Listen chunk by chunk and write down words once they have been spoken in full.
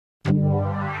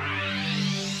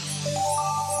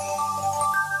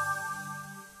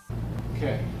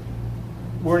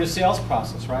we're in a sales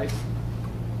process, right?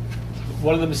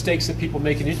 One of the mistakes that people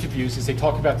make in interviews is they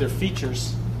talk about their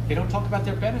features. They don't talk about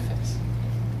their benefits.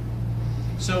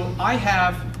 So I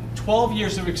have 12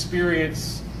 years of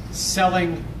experience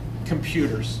selling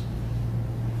computers.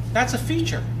 That's a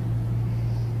feature.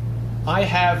 I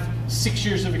have 6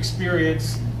 years of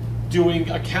experience doing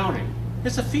accounting.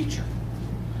 It's a feature.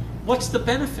 What's the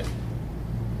benefit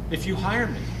if you hire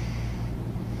me?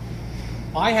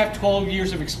 I have 12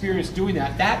 years of experience doing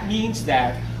that. That means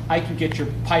that I can get your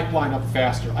pipeline up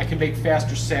faster. I can make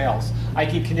faster sales. I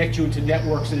can connect you into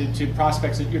networks and into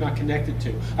prospects that you're not connected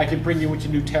to. I can bring you into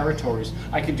new territories.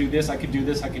 I can do this, I can do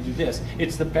this, I can do this.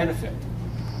 It's the benefit.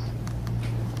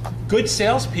 Good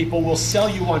salespeople will sell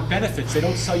you on benefits. They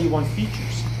don't sell you on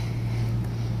features.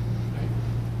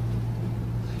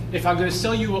 If I'm going to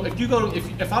sell you,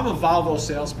 if I'm a Volvo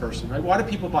salesperson, right? Why do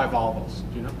people buy Volvos?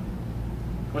 Do you know?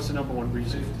 What's the number one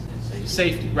reason?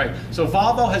 Safety, right. So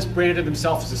Volvo has branded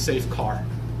themselves as a safe car,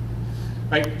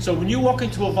 right? So when you walk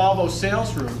into a Volvo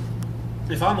sales room,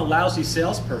 if I'm a lousy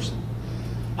salesperson,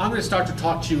 I'm going to start to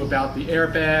talk to you about the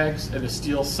airbags and the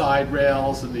steel side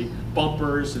rails and the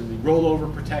bumpers and the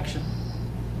rollover protection.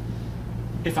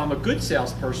 If I'm a good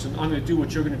salesperson, I'm going to do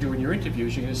what you're going to do in your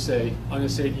interviews. I'm going to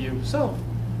say to you, so,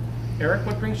 Eric,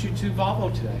 what brings you to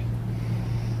Volvo today?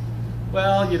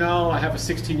 Well, you know, I have a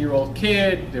 16-year-old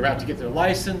kid. They're out to get their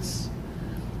license.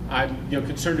 I'm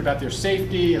concerned about their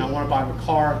safety, and I want to buy them a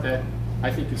car that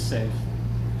I think is safe.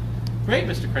 Great,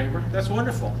 Mr. Kramer. That's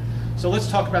wonderful. So let's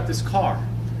talk about this car.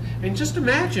 And just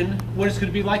imagine what it's going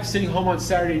to be like sitting home on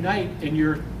Saturday night and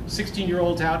your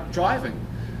 16-year-old's out driving.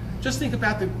 Just think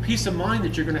about the peace of mind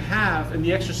that you're going to have and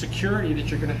the extra security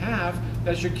that you're going to have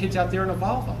as your kid's out there in a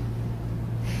Volvo.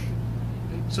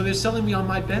 So they're selling me on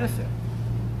my benefit.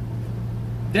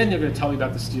 Then they're going to tell me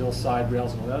about the steel side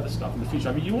rails and all that other stuff in the future.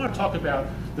 I mean, you want to talk about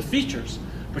the features,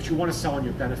 but you want to sell on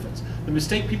your benefits. The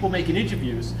mistake people make in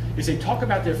interviews is they talk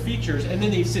about their features and then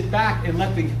they sit back and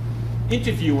let the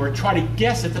interviewer try to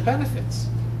guess at the benefits.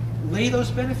 Lay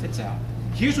those benefits out.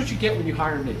 Here's what you get when you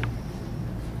hire me.